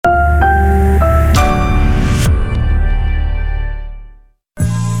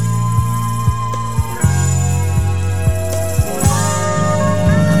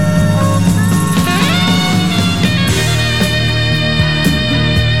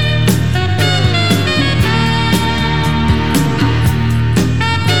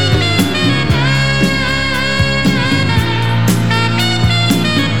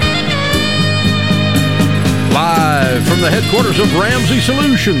headquarters of Ramsey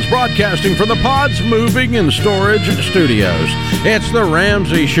Solutions, broadcasting from the Pods Moving and Storage Studios. It's the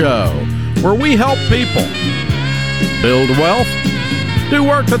Ramsey Show, where we help people build wealth, do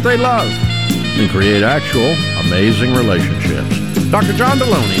work that they love, and create actual amazing relationships. Dr. John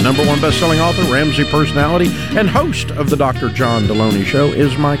Deloney, #1 best-selling author, Ramsey personality, and host of the Dr. John Deloney Show,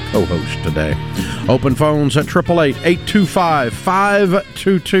 is my co-host today. Open phones at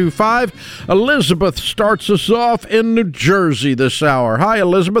 888-825-5225. Elizabeth starts us off in New Jersey this hour. Hi,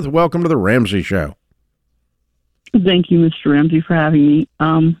 Elizabeth. Welcome to the Ramsey Show. Thank you, Mr. Ramsey, for having me.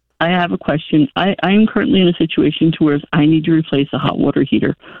 I have a question. I am currently in a situation to where I need to replace a hot water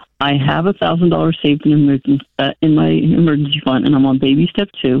heater. I have $1,000 saved in my emergency fund, and I'm on baby step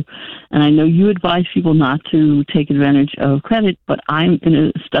 2. And I know you advise people not to take advantage of credit, but I'm in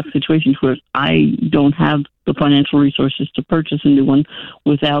a stuck situation where I don't have the financial resources to purchase a new one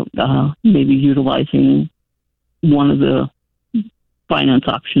without maybe utilizing one of the finance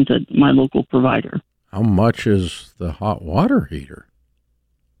options at my local provider. How much is the hot water heater?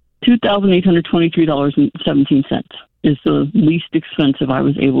 $2,823.17 is the least expensive I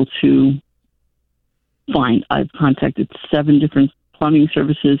was able to find. I've contacted 7 different plumbing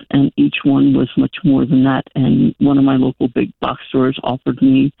services, and each one was much more than that. And one of my local big box stores offered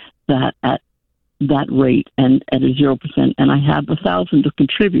me that at that rate and at a 0%. And I have $1,000 to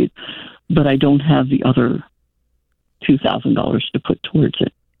contribute, but I don't have the other $2,000 to put towards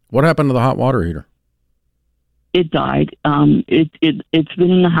it. What happened to the hot water heater? It died. It's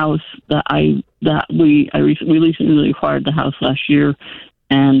been in the house we recently acquired the house last year,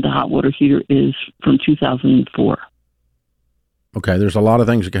 and the hot water heater is from 2004. Okay, there's a lot of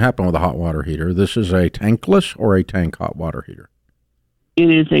things that can happen with a hot water heater. This is a tankless or a tank hot water heater? It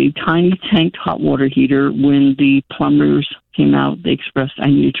is a tiny tanked hot water heater. When the plumbers came out, they expressed I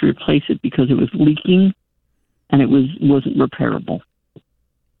needed to replace it because it was leaking, and it wasn't repairable.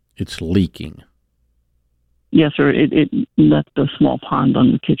 It's leaking. Yes, sir. It left a small pond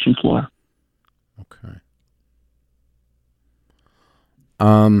on the kitchen floor. Okay.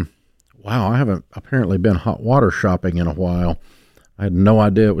 Wow, I haven't apparently been hot water shopping in a while. I had no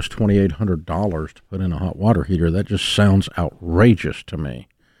idea it was $2,800 to put in a hot water heater. That just sounds outrageous to me.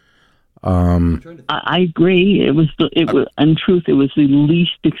 I agree. In truth, it was the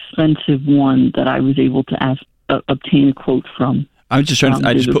least expensive one that I was able to obtain a quote from. I was just trying.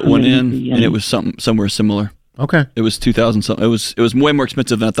 I just put one in, and it was somewhere similar. Okay. It was $2,000 something. It was way more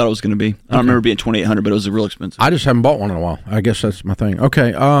expensive than I thought it was going to be. I don't remember it being $2,800, but it was real expensive. I just haven't bought one in a while. I guess that's my thing.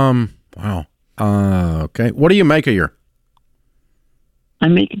 Okay. Wow. Okay. What do you make a year? I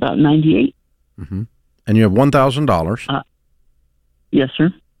make about $98,000. Mm-hmm. And you have $1,000. Yes,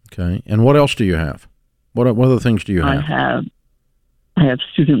 sir. Okay. And what else do you have? What other things do you have? I have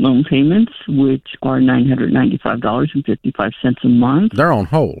student loan payments, which are $995.55 a month. They're on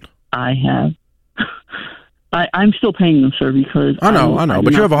hold. I have. I'm still paying them, sir, because I know,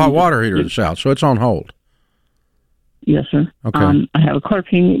 but you have a hot water heater that's out, so it's on hold. Yes, sir. Okay. I have a car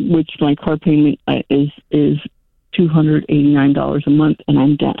payment, which my car payment is $289 a month, and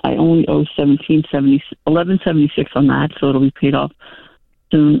I'm down. I only owe $1176 on that, so it'll be paid off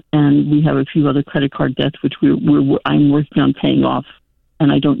soon. And we have a few other credit card debts, which I'm working on paying off,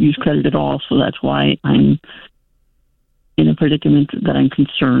 and I don't use credit at all, so that's why I'm in a predicament that I'm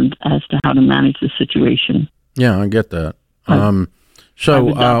concerned as to how to manage the situation. Yeah, I get that.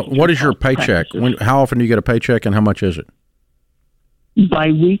 So what is your paycheck? How often do you get a paycheck, and how much is it?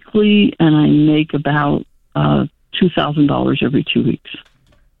 Biweekly, and I make about $2,000 every 2 weeks.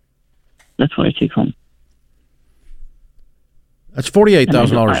 That's what I take home. That's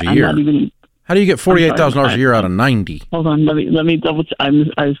 $48,000 a year. How do you get $48,000 a year out of 90? Hold on, let me double check.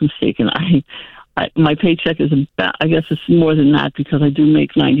 I was mistaken. My paycheck is about, I guess it's more than that because I do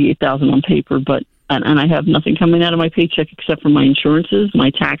make $98,000 on paper, but and I have nothing coming out of my paycheck except for my insurances, my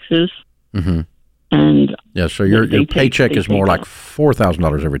taxes, and yeah. So your paycheck is more like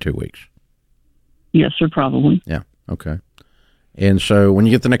 $4,000 every 2 weeks. Yes, sir, probably. Yeah. Okay. And so when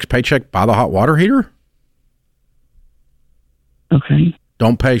you get the next paycheck, buy the hot water heater. Okay.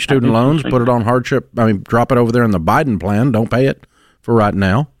 Don't pay student loans. Put it on hardship. Drop it over there in the Biden plan. Don't pay it for right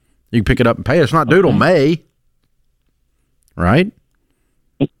now. You can pick it up and pay it. It's not due till May, right?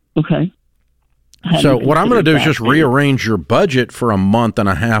 Okay. So what I'm going to do is just rearrange your budget for a month and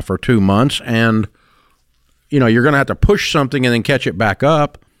a half or 2 months, and you're going to have to push something and then catch it back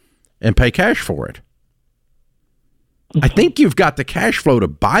up and pay cash for it. Okay. I think you've got the cash flow to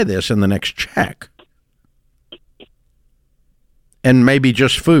buy this in the next check. And maybe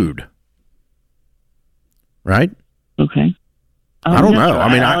just food. Right? Okay. I don't know.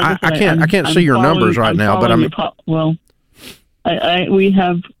 I can't see your numbers right now, but We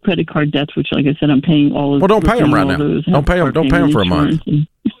have credit card debts, which, like I said, I'm paying all of. Well, don't pay them right now. Don't pay them. Don't pay them for a month.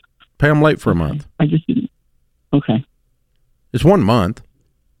 Pay them late for a month. I just didn't. Okay. It's 1 month,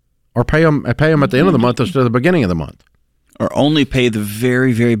 or pay them at the end of the month instead of the beginning of the month, or only pay the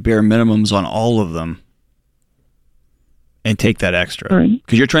very, very bare minimums on all of them, and take that extra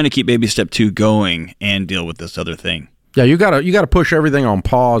because you're trying to keep baby step 2 going and deal with this other thing. Yeah, you gotta push everything on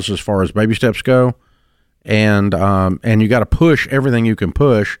pause as far as baby steps go. And you got to push everything you can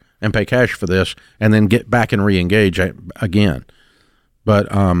push and pay cash for this, and then get back and re-engage again.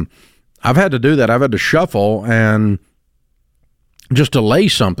 But I've had to do that. I've had to shuffle and just delay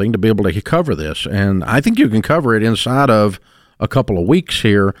something to be able to cover this. And I think you can cover it inside of a couple of weeks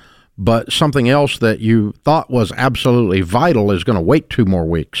here. But something else that you thought was absolutely vital is going to wait 2 more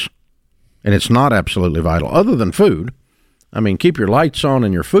weeks, and it's not absolutely vital other than food. I mean, keep your lights on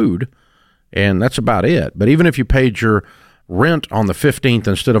and your food. And that's about it. But even if you paid your rent on the 15th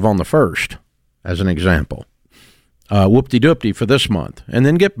instead of on the 1st, as an example, whoop-de-doop-de for this month, and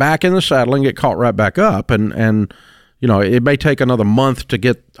then get back in the saddle and get caught right back up. And you know, it may take another month to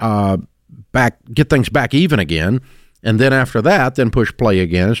get things back even again. And then after that, then push play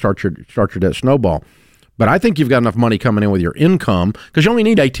again and start your debt snowball. But I think you've got enough money coming in with your income because you only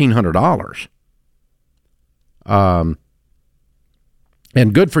need $1,800.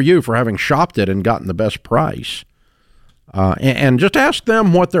 And good for you for having shopped it and gotten the best price. And just ask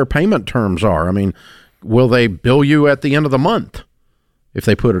them what their payment terms are. I mean, will they bill you at the end of the month if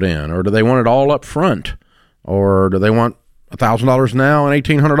they put it in? Or do they want it all up front? Or do they want $1,000 now and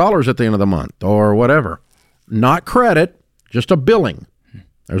 $1,800 at the end of the month? Or whatever. Not credit, just a billing.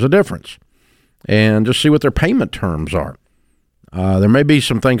 There's a difference. And just see what their payment terms are. There may be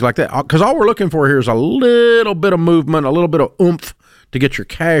some things like that. Because all we're looking for here is a little bit of movement, a little bit of oomph, to get your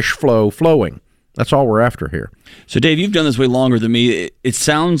cash flow flowing. That's all we're after here. So, Dave, you've done this way longer than me. It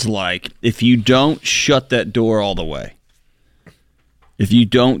sounds like if you don't shut that door all the way, if you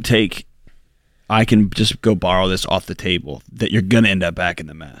don't take, I can just go borrow this off the table, that you're going to end up back in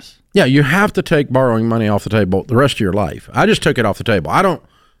the mess. Yeah, you have to take borrowing money off the table the rest of your life. I just took it off the table. I don't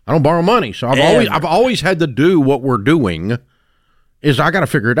borrow money, so I've always had to do what we're doing. Is I got to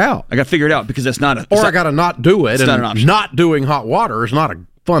figure it out. I got to figure it out because that's not I got to not do it. It's and not an option. Not doing hot water is not a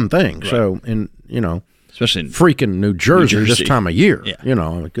fun thing. Right. So, especially in freaking New Jersey this time of year. Yeah.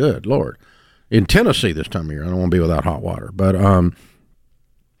 Good Lord. In Tennessee this time of year, I don't want to be without hot water. But, I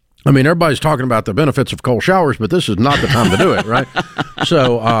mean, everybody's talking about the benefits of cold showers, but this is not the time to do it, right?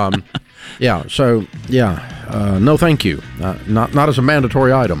 So, no thank you. Not as a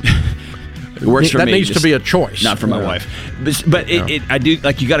mandatory item. It works for me. That needs to be a choice. Not for my wife. But I do,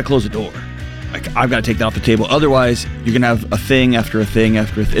 like, you got to close the door. Like, I've got to take that off the table. Otherwise, you're going to have a thing after a thing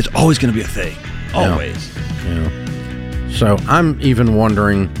after a thing. It's always going to be a thing. Always. Yeah. So I'm even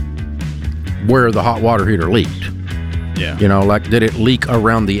wondering where the hot water heater leaked. Yeah. Like, did it leak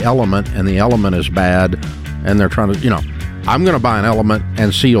around the element and the element is bad and they're trying to, I'm going to buy an element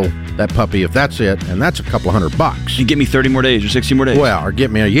and seal that puppy if that's it, and that's a couple $100. And give me 30 more days or 60 more days. Well, or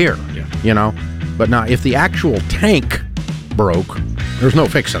get me a year, But now, if the actual tank broke, there's no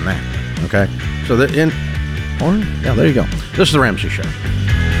fixing that, okay? So, there you go. This is The Ramsey Show.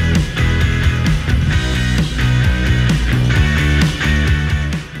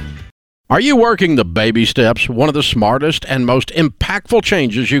 Are you working the baby steps? One of the smartest and most impactful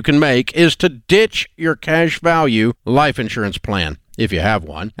changes you can make is to ditch your cash value life insurance plan, if you have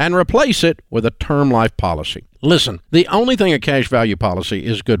one, and replace it with a term life policy. Listen, the only thing a cash value policy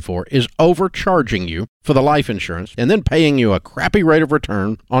is good for is overcharging you for the life insurance and then paying you a crappy rate of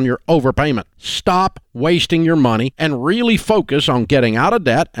return on your overpayment. Stop wasting your money and really focus on getting out of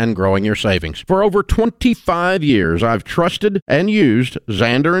debt and growing your savings. For over 25 years, I've trusted and used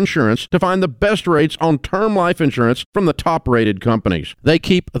Zander Insurance to find the best rates on term life insurance from the top-rated companies. They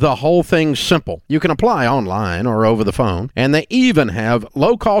keep the whole thing simple. You can apply online or over the phone, and they even have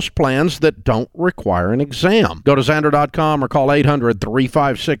low-cost plans that don't require an exam. Go to Zander.com or call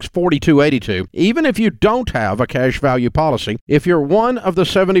 800-356-4282. Even if you don't have a cash value policy, if you're one of the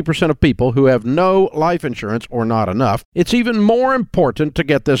 70% of people who have no life insurance or not enough, it's even more important to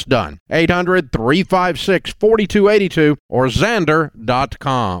get this done. 800-356-4282 or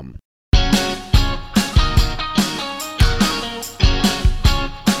Zander.com.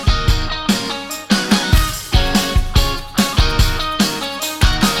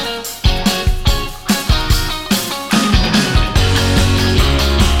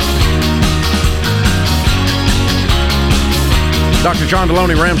 Dr. John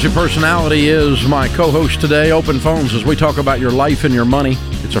Deloney, Ramsey Personality, is my co-host today. Open phones as we talk about your life and your money.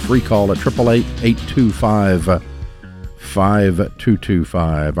 It's a free call at 888-825-5050.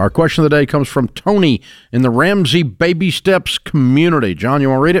 5225. Our question of the day comes from Tony in the Ramsey Baby Steps community. John, you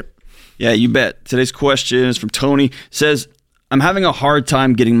want to read it? Yeah, you bet. Today's question is from Tony. It says, I'm having a hard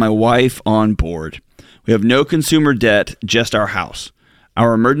time getting my wife on board. We have no consumer debt, just our house.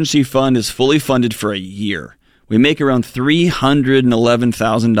 Our emergency fund is fully funded for a year. We make around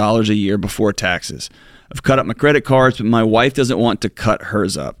 $311,000 a year before taxes. I've cut up my credit cards, but my wife doesn't want to cut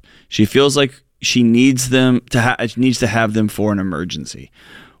hers up. She feels like she needs to have them for an emergency.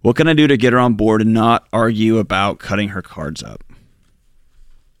 What can I do to get her on board and not argue about cutting her cards up?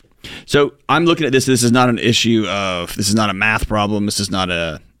 So I'm looking at this. This is not an issue this is not a math problem. This is not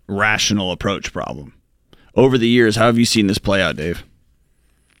a rational approach problem. Over the years, how have you seen this play out, Dave?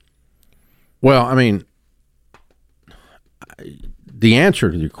 Well, I mean, the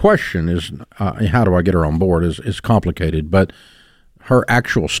answer to the question is, how do I get her on board, is complicated, but her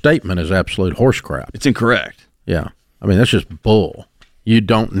actual statement is absolute horse crap. It's incorrect. Yeah. I mean, that's just bull. You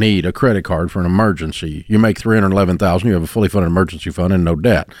don't need a credit card for an emergency. You make $311,000, you have a fully funded emergency fund and no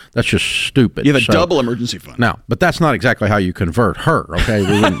debt. That's just stupid. You have a double emergency fund. Now, but that's not exactly how you convert her, okay?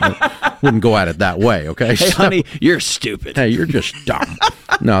 We wouldn't go at it that way, okay? Hey, honey, you're stupid. Hey, you're just dumb.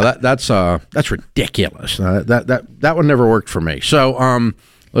 No, that's ridiculous. That one never worked for me. So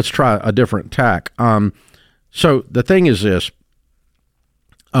let's try a different tack. So the thing is this.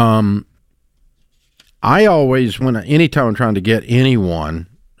 I always, anytime I'm trying to get anyone,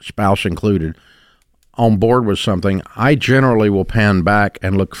 spouse included, on board with something, I generally will pan back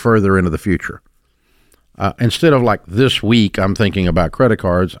and look further into the future. Instead of like this week, I'm thinking about credit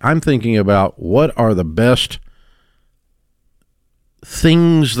cards, I'm thinking about what are the best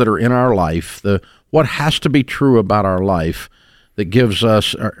things that are in our life, what has to be true about our life that gives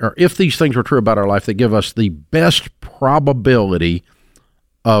us, or if these things were true about our life, that give us the best probability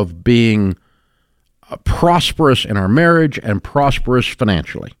of being prosperous in our marriage and prosperous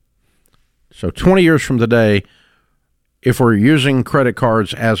financially. So 20 years from today, if we're using credit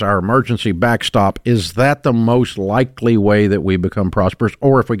cards as our emergency backstop, is that the most likely way that we become prosperous?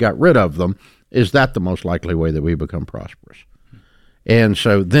 Or if we got rid of them, is that the most likely way that we become prosperous? And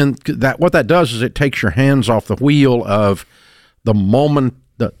so then what that does is it takes your hands off the wheel of the moment,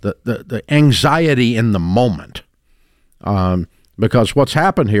 the anxiety in the moment. Because what's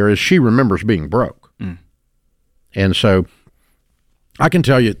happened here is she remembers being broke. And so I can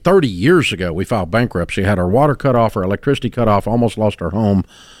tell you 30 years ago, we filed bankruptcy, had our water cut off, our electricity cut off, almost lost our home,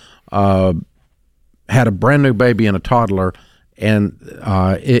 had a brand new baby and a toddler. And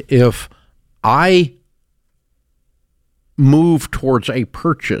if I move towards a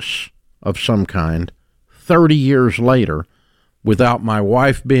purchase of some kind 30 years later, without my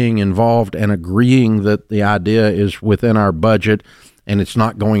wife being involved and agreeing that the idea is within our budget and it's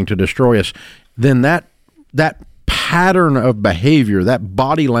not going to destroy us, then that pattern of behavior, that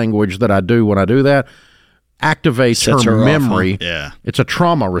body language that I do when I do that, activates her memory. Yeah. It's a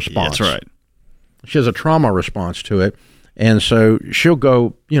trauma response. Yeah, that's right. She has a trauma response to it. And so she'll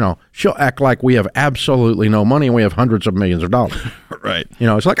go, she'll act like we have absolutely no money and we have hundreds of millions of dollars. Right.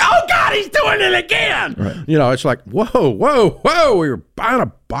 It's like, oh, God, he's doing it again. Right. It's like, whoa, we were buying a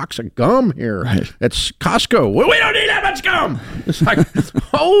box of gum here at Costco. Well, we don't need that much gum. It's like,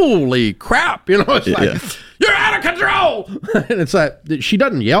 holy crap. It's like, you're out of control. And it's like, she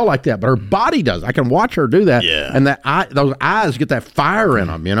doesn't yell like that, but her body does. I can watch her do that. Yeah. And those eyes get that fire in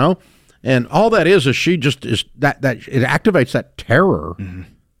them, And all that is she just is that it activates that terror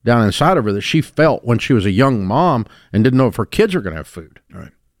down inside of her that she felt when she was a young mom and didn't know if her kids are going to have food.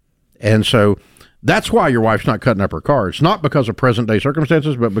 Right. And so that's why your wife's not cutting up her cards, not because of present day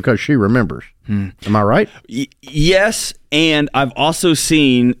circumstances, but because she remembers. Am I right? Yes. And I've also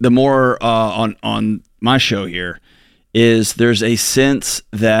seen the more on my show here is there's a sense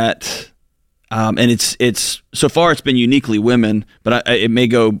that, and it's so far it's been uniquely women, but it may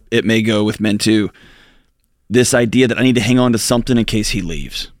go with men too. This idea that I need to hang on to something in case he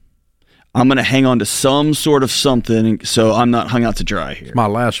leaves. I'm going to hang on to some sort of something so I'm not hung out to dry here. It's my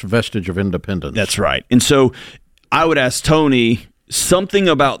last vestige of independence. That's right. And so I would ask Tony, something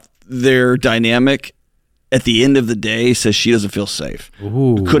about their dynamic at the end of the day says she doesn't feel safe.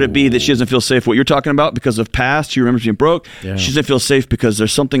 Ooh. Could it be that she doesn't feel safe what you're talking about because of past? She remembers being broke. Yeah. She doesn't feel safe because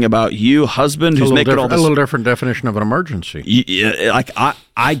there's something about you, husband, who's making all this. A little different definition of an emergency. Yeah, like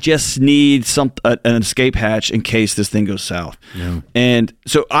I just need an escape hatch in case this thing goes south. Yeah. And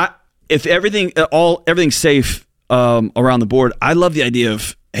so if everything's safe around the board, I love the idea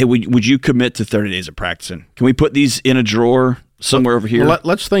of, hey, would you commit to 30 days of practicing? Can we put these in a drawer somewhere over here? Well,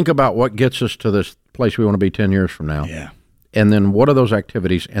 let's think about what gets us to this place we want to be 10 years from now. Yeah. And then what are those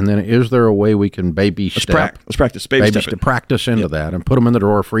activities? And then is there a way we can Let's practice. Baby step it. Practice into that and put them in the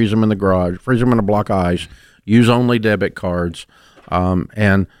drawer, freeze them in the garage, freeze them in a block of ice, use only debit cards.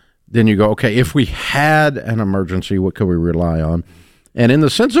 And then you go, okay, if we had an emergency, what could we rely on? And in the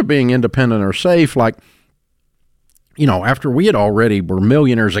sense of being independent or safe, like, after we had already were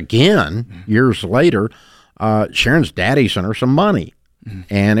millionaires again years later, Sharon's daddy sent her some money.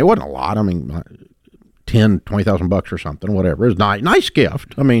 And it wasn't a lot. I mean, $20,000 or something, whatever. It was a nice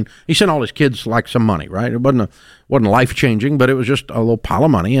gift. I mean, he sent all his kids like some money, right? It wasn't life changing, but it was just a little pile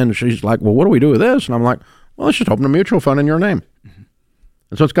of money. And she's like, well, what do we do with this? And I'm like, well, let's just open a mutual fund in your name.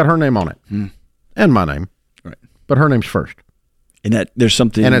 And so it's got her name on it and my name, right? But her name's first. And that there's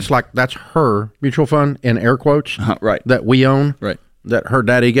something, and it's like that's her mutual fund in air quotes, right? That we own, right? That her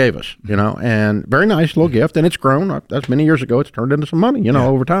daddy gave us, and very nice little gift, and it's grown. That's many years ago. It's turned into some money,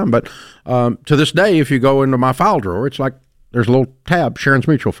 over time. But to this day, if you go into my file drawer, it's like there's a little tab, Sharon's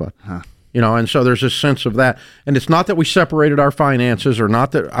Mutual Fund, and so there's this sense of that. And it's not that we separated our finances, or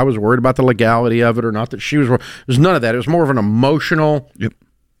not that I was worried about the legality of it, or not that she was. There's none of that. It was more of an emotional,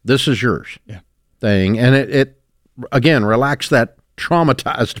 this is yours, thing, and it again relaxed that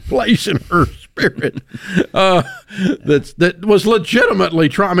traumatized place in her spirit that was legitimately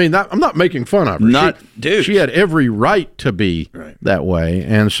I mean, I'm not making fun of her. She had every right to be that way.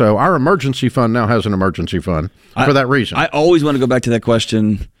 And so our emergency fund now has an emergency fund for that reason. I always want to go back to that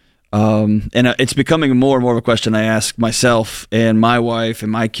question. And it's becoming more and more of a question I ask myself and my wife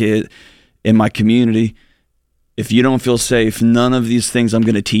and my kid in my community. If you don't feel safe, none of these things I'm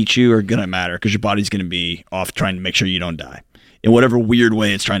going to teach you are going to matter, because your body's going to be off trying to make sure you don't die in whatever weird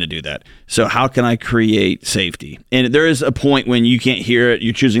way it's trying to do that. So how can I create safety? And there is a point when you can't hear it,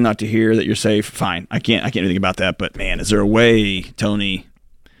 you're choosing not to hear that you're safe. Fine. I can't do anything about that. But man, is there a way, Tony?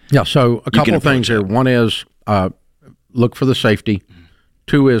 Yeah. So a couple of things here. One is look for the safety.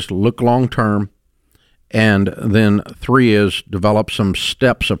 2 is look long term. And then 3 is develop some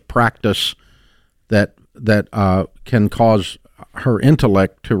steps of practice that can cause her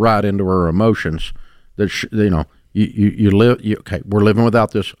intellect to ride into her emotions. That you live. Okay, we're living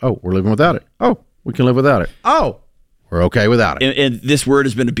without this. Oh, we're living without it. Oh, we can live without it. Oh, we're okay without it. And this word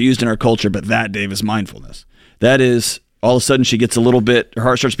has been abused in our culture, but that, Dave, is mindfulness. That is, all of a sudden she gets a little bit, her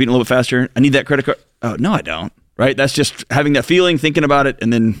heart starts beating a little bit faster. I need that credit card. Oh, no, I don't. Right? That's just having that feeling, thinking about it,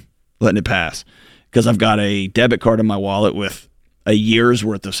 and then letting it pass. Because I've got a debit card in my wallet with a year's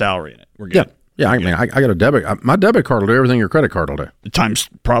worth of salary in it. We're good. Yeah, I mean, I got a debit. My debit card will do everything your credit card will do. Times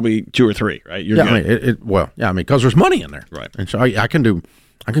probably 2 or 3, right? You're good. I mean, because there's money in there, right? And so I can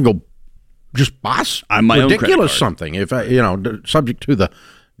go just buy my ridiculous something if subject to the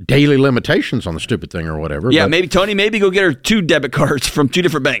daily limitations on the stupid thing or whatever. Yeah, maybe go get her 2 debit cards from 2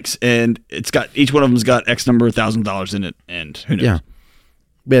 different banks, and it's got each one of them's got X number of $1,000 in it, and who knows?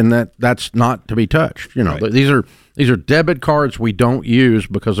 Yeah, and that's not to be touched. Right. These are debit cards we don't use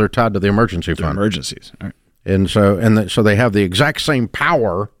because they're tied to the emergency fund. Emergencies. All right. And so they have the exact same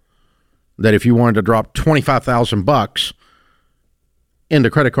power that if you wanted to drop $25,000 into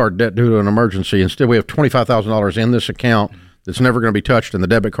credit card debt due to an emergency, instead we have $25,000 in this account that's never going to be touched, and the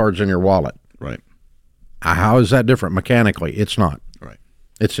debit card's in your wallet. Right. How is that different mechanically? It's not. Right.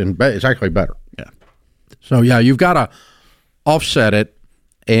 It's actually better. Yeah. So you've got to offset it,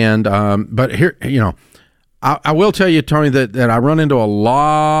 and but here I will tell you, Tony, that I run into a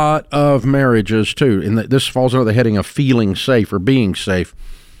lot of marriages, too, and this falls under the heading of feeling safe or being safe,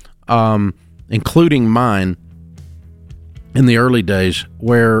 including mine in the early days,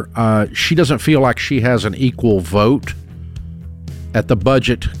 where she doesn't feel like she has an equal vote at the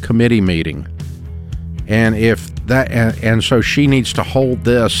budget committee meeting. And so she needs to hold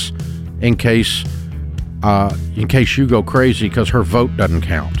this in case you go crazy because her vote doesn't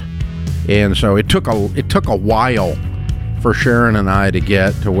count. And so it took a while for Sharon and I to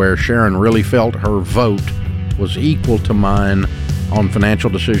get to where Sharon really felt her vote was equal to mine on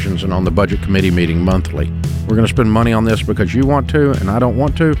financial decisions and on the budget committee meeting monthly. We're going to spend money on this because you want to and I don't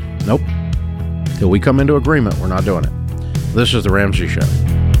want to. Nope. Till we come into agreement, we're not doing it. This is The Ramsey Show.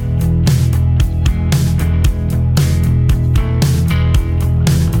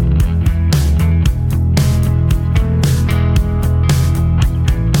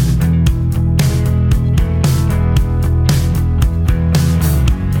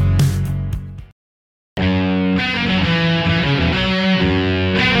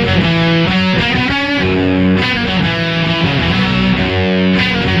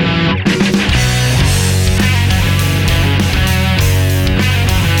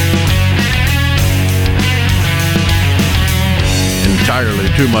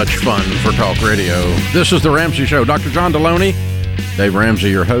 entirely too much fun for talk radio. This is The Ramsey Show. Dr. John Deloney, Dave Ramsey,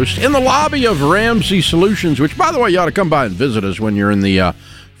 your host, in the lobby of Ramsey Solutions, which, by the way, you ought to come by and visit us when you're in the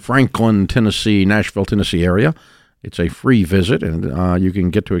Franklin, Tennessee, Nashville, Tennessee area. It's a free visit, and you can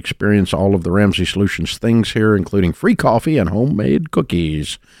get to experience all of the Ramsey Solutions things here, including free coffee and homemade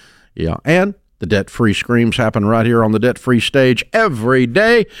cookies. Yeah, and the debt-free screams happen right here on the debt-free stage every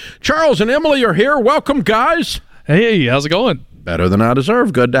day. Charles and Emily are here. Welcome, guys. Hey, how's it going? Better than I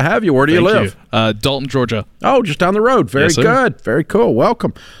deserve. Good to have you. Where do you live? Dalton, Georgia. Oh, just down the road. Very Yes, sir. good. Very cool.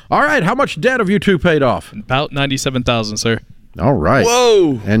 Welcome. All right, how much debt have you two paid off? About $97,000, sir. All right.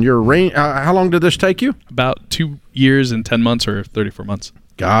 Whoa. And your range, how long did this take you? About 2 years and 10 months or 34 months.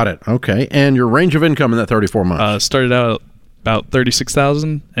 Got it. Okay. And your range of income in that 34 months? Started out about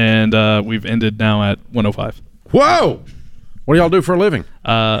 $36,000, and we've ended now at $105,000. Whoa! What do y'all do for a living?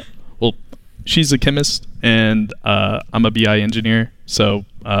 Well, she's a chemist, and I'm a BI engineer. So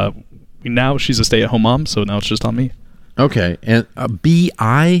now she's a stay-at-home mom, so now it's just on me. Okay. And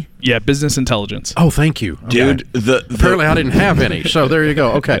BI? Yeah, business intelligence. Oh, thank you. Okay. Dude, Apparently I didn't have any, so there you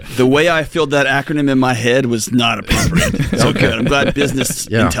go. Okay. the way I filled that acronym in my head was not appropriate. So good. I'm glad business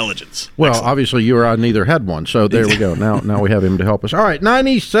Yeah. intelligence. Well, obviously you or I neither had one, so there we go. Now we have him to help us. All right,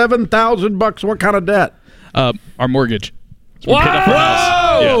 $97,000. What kind of debt? Our mortgage. So we paid off our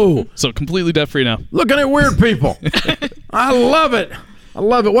house. Whoa! Yeah. So completely debt-free now. Looking at weird people. I love it. I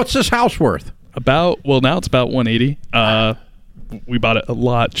love it. What's this house worth? Now it's about $180,000. We bought it a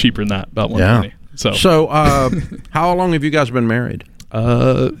lot cheaper than that, about $120,000. So how long have you guys been married?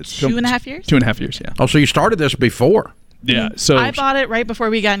 It's 2.5 years. 2.5 years, yeah. Oh, so you started this before? Yeah. So I bought it right before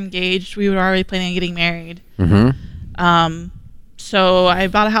we got engaged. We were already planning on getting married. Mm-hmm. So I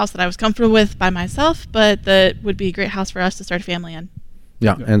bought a house that I was comfortable with by myself, but that would be a great house for us to start a family in.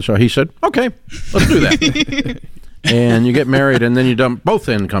 Yeah, and so he said, okay, let's do that. And you get married, and then you dump both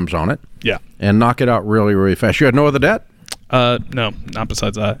incomes on it. Yeah. And knock it out really, really fast. You had no other debt? No, not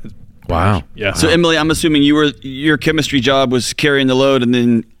besides that. Wow. Yeah. So, Emily, I'm assuming your chemistry job was carrying the load, and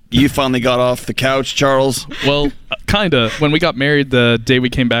then you finally got off the couch, Charles? Well, kind of. When we got married, the day we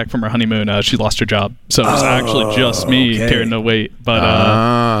came back from our honeymoon, she lost her job. So it was actually just me carrying the weight. But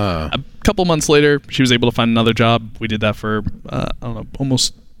a couple months later, she was able to find another job. We did that for, I don't know,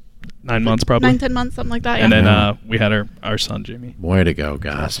 almost 9 months probably. 9-10 months, something like that, yeah. And then we had our son, Jamie. Way to go,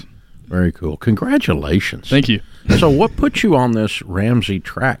 guys. Very cool. Congratulations. Thank you. So what put you on this Ramsey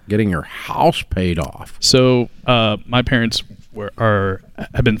track, getting your house paid off? So my parents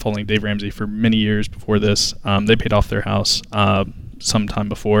have been following Dave Ramsey for many years before this. They paid off their house sometime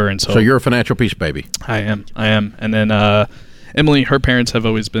before, and so you're a financial peace baby. I am. And then Emily, her parents have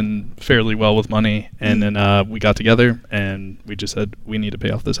always been fairly well with money, and then we got together and we just said we need to pay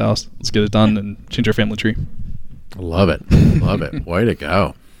off this house. Let's get it done and change our family tree. Love it. Love it. Way to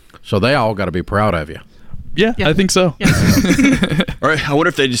go. So they all got to be proud of you. Yeah, I think so. Yeah. All right. I wonder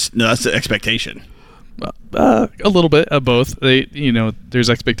if that's the expectation. A little bit of both. There's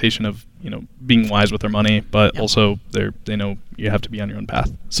expectation of being wise with their money, but also they know you have to be on your own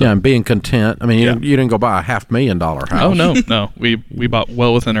path. So. Yeah, and being content. I mean, you didn't go buy a $500,000 house. Oh no, we bought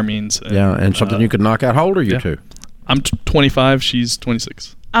well within our means. And something you could knock out. How old are you two? I'm 25. She's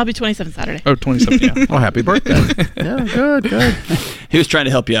 26. I'll be 27 Saturday. Oh, 27. Yeah. Oh, happy birthday! Yeah, good. He was trying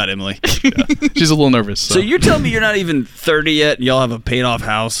to help you out, Emily. Yeah. She's a little nervous. So you're telling me you're not even 30 yet, and y'all have a paid off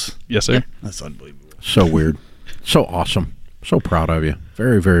house? Yes, sir. That's unbelievable. So weird. So awesome. So proud of you.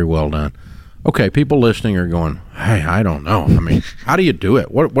 Very, very well done. Okay, people listening are going, hey, I don't know. I mean, how do you do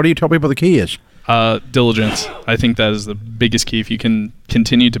it? What do you tell people the key is? Diligence. I think that is the biggest key. If you can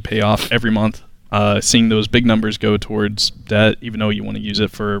continue to pay off every month, seeing those big numbers go towards debt, even though you want to use it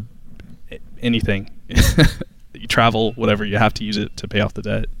for anything, you travel, whatever, you have to use it to pay off the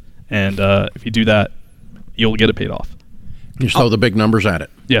debt. And if you do that, you'll get it paid off. You just throw the big numbers at it.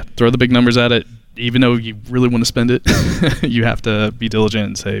 Yeah, throw the big numbers at it. Even though you really want to spend it, you have to be diligent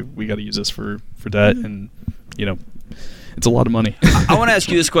and say, we got to use this for debt. And, it's a lot of money. I want to ask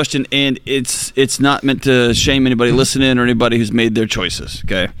you this question, and it's not meant to shame anybody listening or anybody who's made their choices,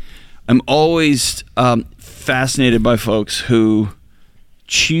 okay? I'm always fascinated by folks who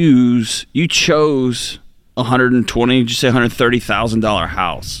chose $120,000, did you say $130,000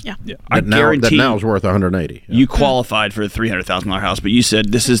 house? Yeah. I guarantee that now is worth $180,000. You qualified for a $300,000 house, but you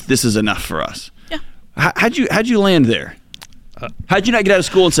said this is enough for us. Yeah. How'd you land there? How'd you not get out of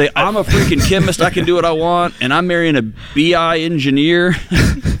school and say, I'm a freaking chemist, I can do what I want, and I'm marrying a BI engineer,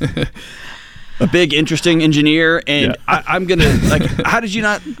 a big, interesting engineer, and I'm going to,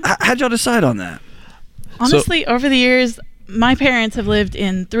 how'd y'all decide on that? Honestly, over the years, my parents have lived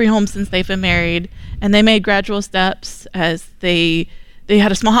in 3 homes since they've been married, and they made gradual steps as they they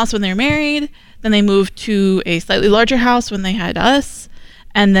had a small house when they were married. Then they moved to a slightly larger house when they had us,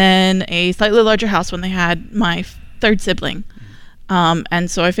 and then a slightly larger house when they had my third sibling. And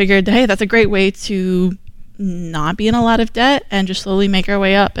so I figured, hey, that's a great way to not be in a lot of debt and just slowly make our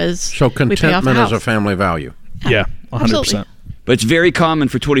way up as So we pay off the contentment is house. a family value. Yeah, 100%. Absolutely. But it's very common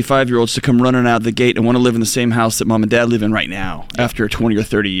for 25-year-olds to come running out of the gate and want to live in the same house that mom and dad live in right now after 20 or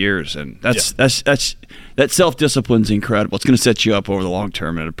 30 years. And that self-discipline's incredible. It's going to set you up over the long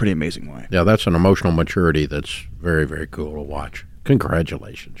term in a pretty amazing way. Yeah, that's an emotional maturity that's very, very cool to watch.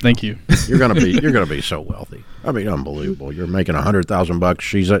 Congratulations. Thank you. You're gonna be so wealthy. I mean, unbelievable. You're making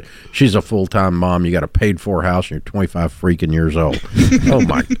 $100,000. She's a full-time mom. You got a paid-for house, and you're 25 freaking years old. Oh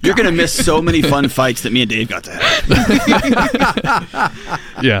my! You're going to miss so many fun fights that me and Dave got to have.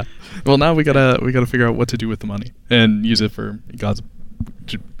 Yeah. Well, now we gotta figure out what to do with the money and use it for God's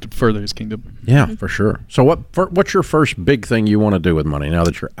to further His kingdom. Yeah, for sure. So what's your first big thing you want to do with money now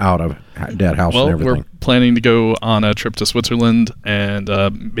that you're out of dad house Well, and everything? we're planning to go on a trip to Switzerland and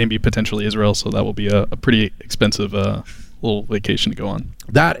maybe potentially Israel. So that will be a pretty expensive little vacation to go on.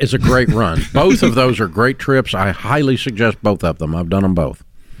 That is a great run. Both of those are great trips. I highly suggest both of them. I've done them both.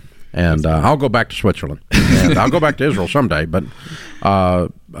 And I'll go back to Switzerland. And I'll go back to Israel someday, but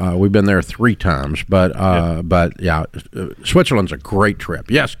we've been there 3 times. But yeah, Switzerland's a great trip.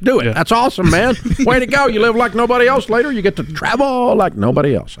 Yes, do it. Yeah. That's awesome, man. Way to go. You live like nobody else later. You get to travel like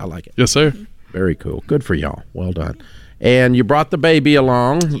nobody else. I like it. Yes, sir. Very cool. Good for y'all. Well done. And you brought the baby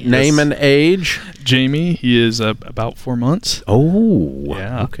along. Name and age. Jamie, he is about 4 months. Oh,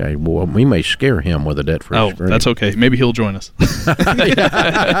 Yeah. Okay. Well, we may scare him with a debt-free Oh, screen. that's okay. Maybe he'll join us.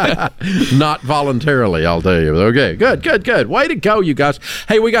 Not voluntarily, I'll tell you. Okay, good. Way to go, you guys.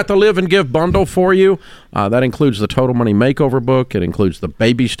 Hey, we got the Live and Give bundle for you. That includes the Total Money Makeover book. It includes the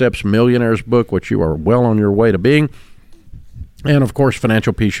Baby Steps Millionaires book, which you are well on your way to being. And, of course,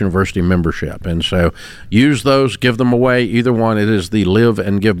 Financial Peace University membership. And so use those, give them away. Either one, it is the Live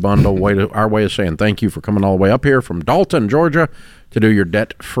and Give bundle. Our way of saying thank you for coming all the way up here from Dalton, Georgia, to do your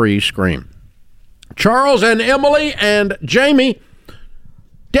debt-free scream. Charles and Emily and Jamie,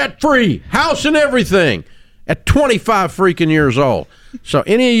 debt-free, house and everything, at 25 freaking years old. So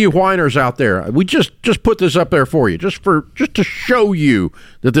any of you whiners out there, we just put this up there for you, just to show you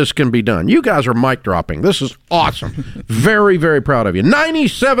that this can be done. You guys are mic dropping. This is awesome. Very, very proud of you.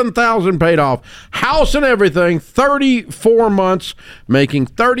 $97,000 paid off, house and everything, 34 months, making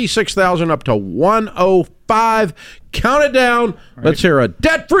 $36,000 up to $105,000. Count it down. Right. Let's hear a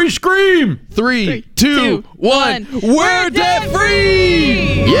debt-free scream. 3, 2, 1. We're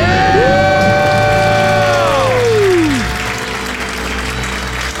debt-free! Yeah!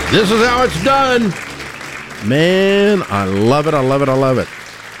 This is how it's done. Man, I love it.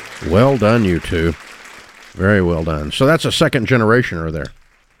 Well done, you two. Very well done. So that's a second generationer there.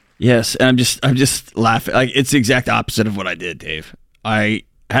 Yes, and I'm just laughing. Like, it's the exact opposite of what I did, Dave. I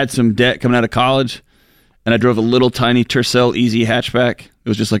had some debt coming out of college, and I drove a little tiny Tercel Easy hatchback. It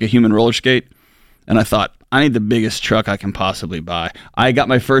was just like a human roller skate. And I thought, I need the biggest truck I can possibly buy. I got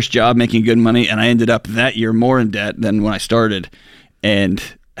my first job making good money, and I ended up that year more in debt than when I started. And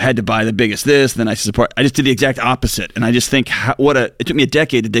had to buy the biggest this, then I just did the exact opposite. And I just think, it took me a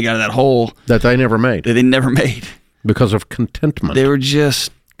decade to dig out of that hole. That they never made. That they never made. Because of contentment. They were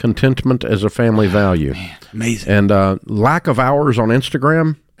just... Contentment as a family value. Man, amazing. And lack of hours on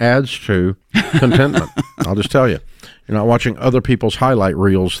Instagram adds to contentment. I'll just tell you. You're not watching other people's highlight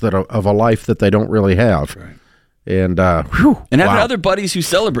reels that are of a life that they don't really have. Right. And having other buddies who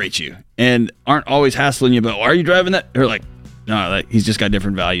celebrate you and aren't always hassling you about, why are you driving that? Or like, no, like, he's just got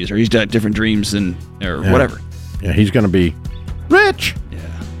different values, or he's got different dreams, whatever. Yeah, he's going to be rich. Yeah.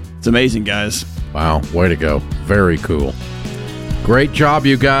 It's amazing, guys. Wow, way to go. Very cool. Great job,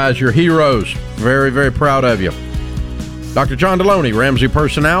 you guys. You're heroes. Very, very proud of you. Dr. John Deloney, Ramsey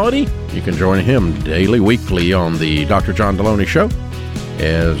Personality. You can join him daily, weekly on the Dr. John Deloney Show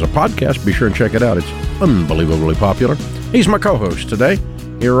as a podcast. Be sure and check it out. It's unbelievably popular. He's my co-host today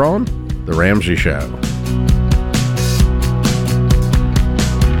here on The Ramsey Show.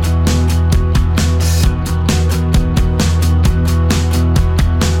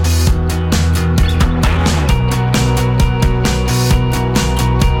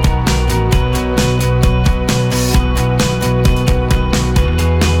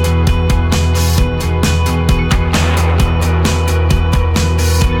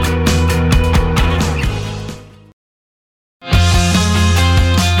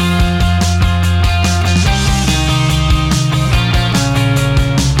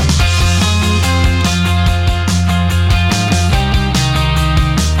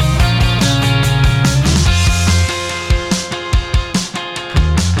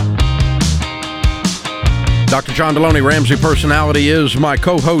 Dr. John Deloney, Ramsey Personality, is my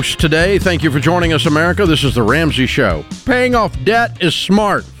co-host today. Thank you for joining us, America. This is The Ramsey Show. Paying off debt is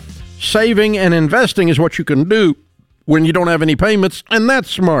smart. Saving and investing is what you can do when you don't have any payments, and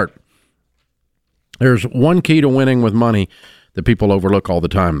that's smart. There's one key to winning with money that people overlook all the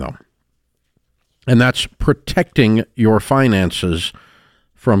time, though, and that's protecting your finances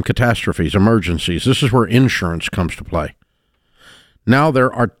from catastrophes, emergencies. This is where insurance comes to play. Now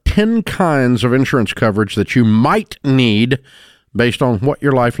there are 10 kinds of insurance coverage that you might need based on what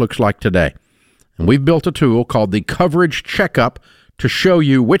your life looks like today. And we've built a tool called the Coverage Checkup to show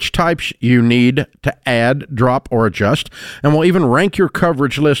you which types you need to add, drop, or adjust. And we'll even rank your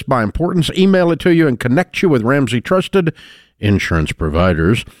coverage list by importance, email it to you, and connect you with Ramsey trusted insurance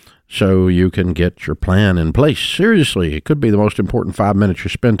providers so you can get your plan in place. Seriously, it could be the most important 5 minutes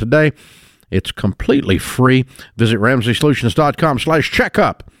you spend today. It's completely free. Visit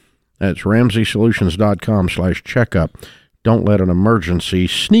RamseySolutions.com/checkup. That's RamseySolutions.com/checkup. Don't let an emergency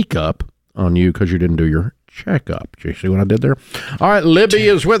sneak up on you because you didn't do your checkup. Do you see what I did there? All right, Libby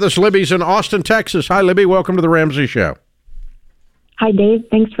is with us. Libby's in Austin, Texas. Hi, Libby. Welcome to The Ramsey Show. Hi, Dave.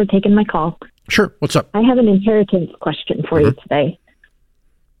 Thanks for taking my call. Sure. What's up? I have an inheritance question for you today.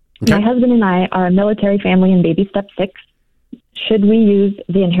 Okay. My husband and I are a military family in baby step 6. Should we use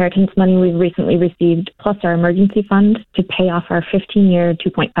the inheritance money we've recently received plus our emergency fund to pay off our 15-year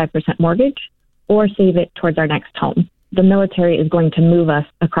 2.5% mortgage or save it towards our next home? The military is going to move us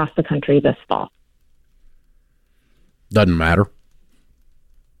across the country this fall. Doesn't matter.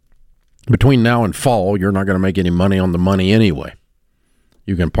 Between now and fall, you're not going to make any money on the money anyway.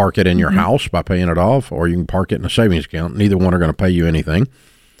 You can park it in your house by paying it off, or you can park it in a savings account. Neither one are going to pay you anything.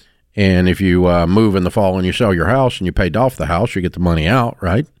 And if you move in the fall and you sell your house and you paid off the house, you get the money out,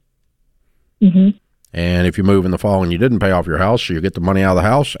 right? Mm-hmm. And if you move in the fall and you didn't pay off your house, you get the money out of the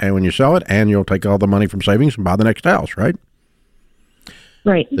house, and when you sell it, and you'll take all the money from savings and buy the next house, right?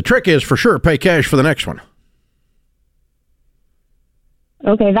 Right. The trick is, for sure, pay cash for the next one.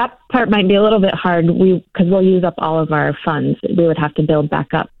 Okay, that part might be a little bit hard because we'll use up all of our funds. We would have to build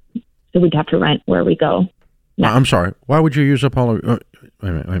back up, so we'd have to rent where we go. I'm sorry. Why would you use up all of wait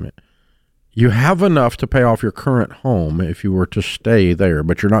a minute. You have enough to pay off your current home if you were to stay there,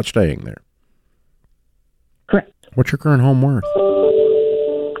 but you're not staying there. Correct. What's your current home worth?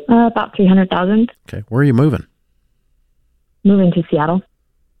 About $300,000. Okay. Where are you moving? Moving to Seattle.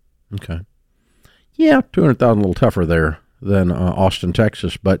 Okay. Yeah, $200,000 a little tougher there than Austin,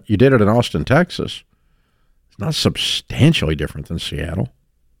 Texas, but you did it in Austin, Texas. It's not substantially different than Seattle.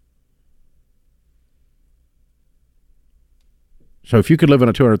 So if you could live in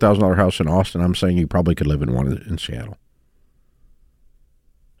a $200,000 house in Austin, I'm saying you probably could live in one in Seattle.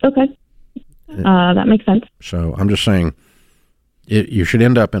 Okay. That makes sense. So I'm just saying you should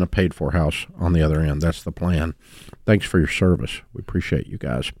end up in a paid-for house on the other end. That's the plan. Thanks for your service. We appreciate you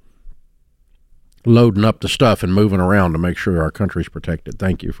guys loading up the stuff and moving around to make sure our country's protected.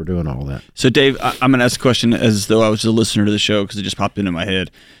 Thank you for doing all that. So, Dave, I'm going to ask a question as though I was a listener to the show because it just popped into my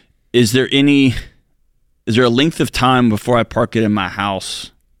head. Is there a length of time before I park it in my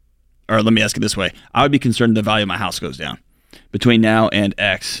house? Or let me ask it this way. I would be concerned the value of my house goes down between now and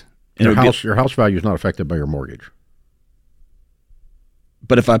X. And your house value is not affected by your mortgage.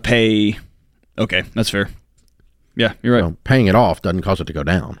 But if I pay... Okay, that's fair. Yeah, you're right. So paying it off doesn't cause it to go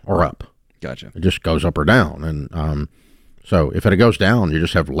down or up. Gotcha. It just goes up or down. And so if it goes down, you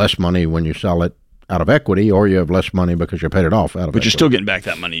just have less money when you sell it out of equity, or you have less money because you paid it off out of equity. But you're still getting back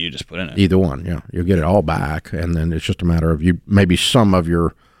that money you just put in it. Either one, yeah. You'll get it all back, and then it's just a matter of maybe some of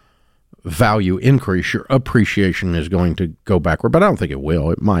your value increase, your appreciation is going to go backward, but I don't think it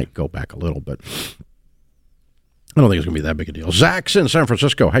will. It might go back a little, but I don't think it's going to be that big a deal. Zach's in San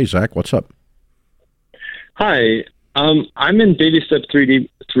Francisco. Hey, Zach, what's up? Hi. I'm in baby step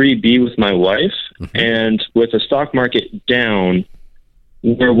 3B with my wife, and with the stock market down,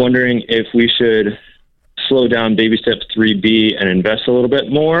 we're wondering if we should slow down baby step 3B and invest a little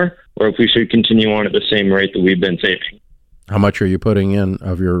bit more, or if we should continue on at the same rate that we've been saving. How much are you putting in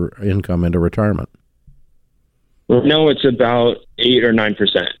of your income into retirement? Well, no, it's about 8 or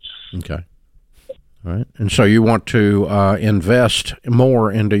 9%. Okay. All right. And so you want to invest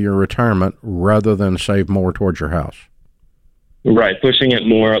more into your retirement rather than save more towards your house? Right, pushing it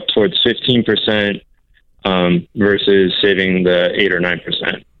more up towards 15% versus saving the 8 or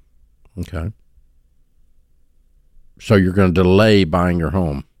 9%. Okay. So you're going to delay buying your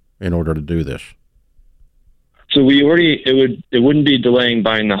home in order to do this? So it wouldn't be delaying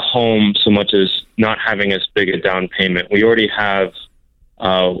buying the home so much as not having as big a down payment. We already have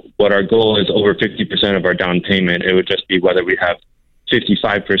what our goal is over 50% of our down payment. It would just be whether we have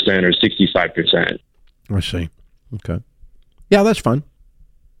 55% or 65%. I see. Okay. Yeah, that's fine.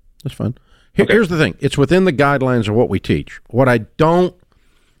 That's fine. Here's the thing. It's within the guidelines of what we teach. What I don't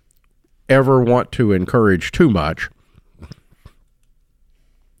ever want to encourage too much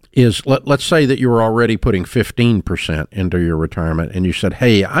is, let's say that you were already putting 15% into your retirement and you said,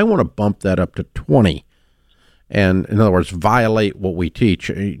 hey, I want to bump that up to 20. And in other words, violate what we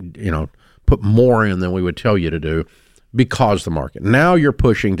teach, put more in than we would tell you to do because the market. Now you're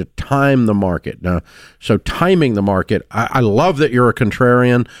pushing to time the market. Now, so timing the market, I love that you're a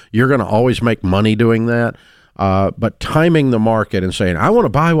contrarian. You're going to always make money doing that. But timing the market and saying, I want to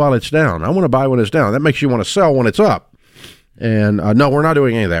buy while it's down. I want to buy when it's down. That makes you want to sell when it's up. And no, we're not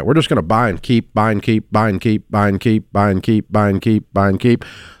doing any of that. We're just going to buy and keep, buy and keep, buy and keep, buy and keep, buy and keep, buy and keep, buy and keep.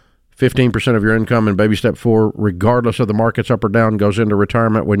 15% of your income in baby step 4, regardless of the market's up or down, goes into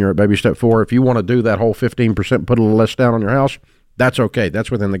retirement when you're at baby step 4. If you want to do that whole 15%, put a little less down on your house, that's okay. That's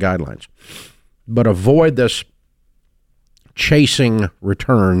within the guidelines. But avoid this chasing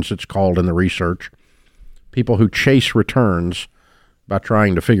returns, it's called in the research. People who chase returns by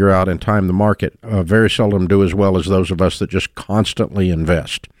trying to figure out and time the market very seldom do as well as those of us that just constantly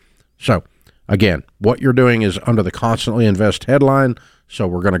invest. So, again, what you're doing is under the constantly invest headline, so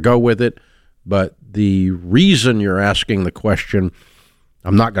we're going to go with it. But the reason you're asking the question,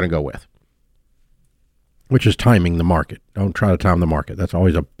 I'm not going to go with, which is timing the market. Don't try to time the market. That's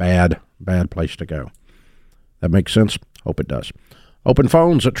always a bad place to go. That makes sense? Hope it does. Open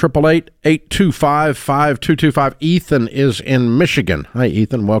phones at 888-825-5225. Ethan is in Michigan. Hi,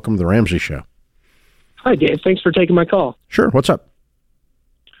 Ethan. Welcome to the Ramsey Show. Hi, Dave. Thanks for taking my call. Sure. What's up?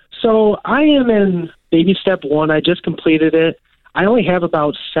 So I am in baby step 1. I just completed it. I only have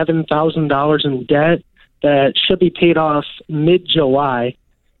about $7,000 in debt that should be paid off mid-July.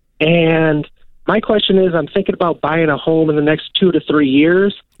 And my question is, I'm thinking about buying a home in the next 2 to 3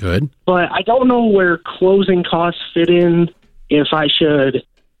 years. Good. But I don't know where closing costs fit in, if I should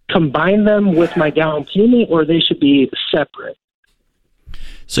combine them with my down payment or they should be separate.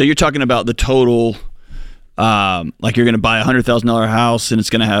 So you're talking about the total, like you're going to buy a $100,000 house and it's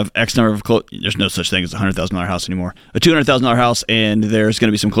going to have X number of there's no such thing as a $100,000 house anymore. A $200,000 house and there's going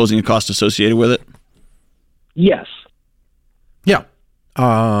to be some closing costs associated with it? Yes. Yeah.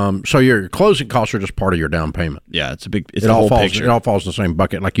 So your closing costs are just part of your down payment. Yeah, it's the whole picture. It all falls in the same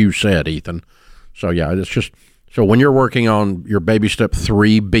bucket, like you said, Ethan. So yeah, it's just, so when you're working on your baby step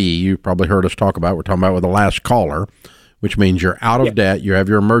 3B, you probably heard us talk about, we're talking about with the last caller, which means you're out of debt, you have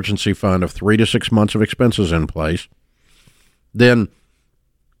your emergency fund of 3 to 6 months of expenses in place, then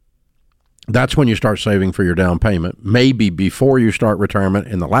that's when you start saving for your down payment. Maybe before you start retirement.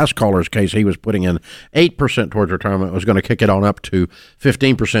 In the last caller's case, he was putting in 8% towards retirement, was going to kick it on up to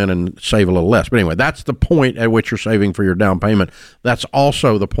 15% and save a little less. But anyway, that's the point at which you're saving for your down payment. That's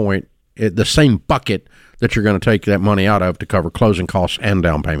also the point, the same bucket that you're going to take that money out of to cover closing costs and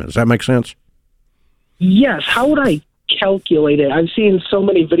down payment. Does that make sense? Yes. How would I calculate it? I've seen so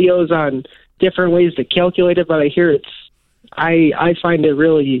many videos on different ways to calculate it, but I hear I find it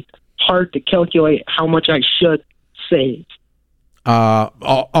really hard to calculate how much I should save.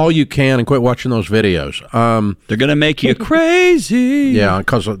 All you can, and quit watching those videos. They're going to make you crazy. Yeah,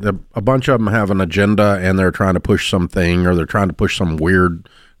 because a bunch of them have an agenda and they're trying to push something, or they're trying to push some weird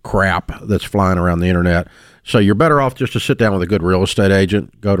crap that's flying around the internet. So you're better off just to sit down with a good real estate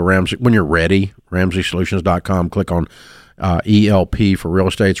agent. Go to Ramsey when you're ready, RamseySolutions.com. Click on ELP for real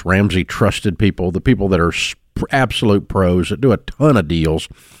estate. It's Ramsey trusted people, the people that are absolute pros that do a ton of deals,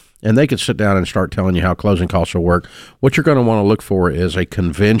 and they can sit down and start telling you how closing costs will work. What you're going to want to look for is a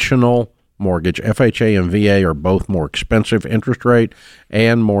conventional mortgage. FHA and VA are both more expensive interest rate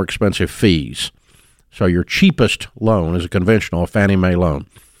and more expensive fees. So your cheapest loan is a conventional, a Fannie Mae loan.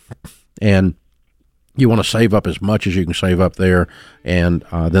 And you want to save up as much as you can save up there, and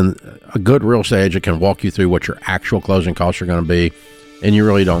then a good real estate agent can walk you through what your actual closing costs are going to be. And you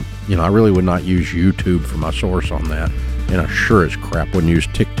really don't, I really would not use YouTube for my source on that, and I sure as crap wouldn't use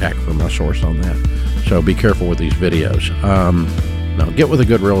TikTok for my source on that. So be careful with these videos. Now get with a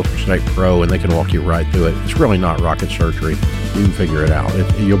good real estate pro, and they can walk you right through it. It's really not rocket surgery. You can figure it out.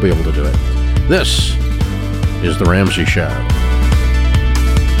 You'll be able to do it. This is The Ramsey Show.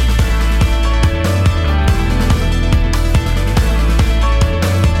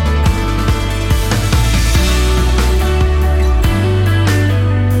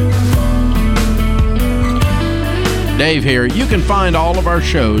 Dave here. You can find all of our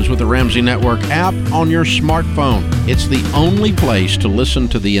shows with the Ramsey Network app on your smartphone. It's the only place to listen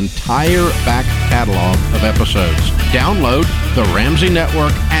to the entire back catalog of episodes. Download the Ramsey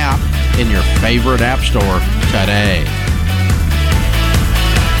Network app in your favorite app store today.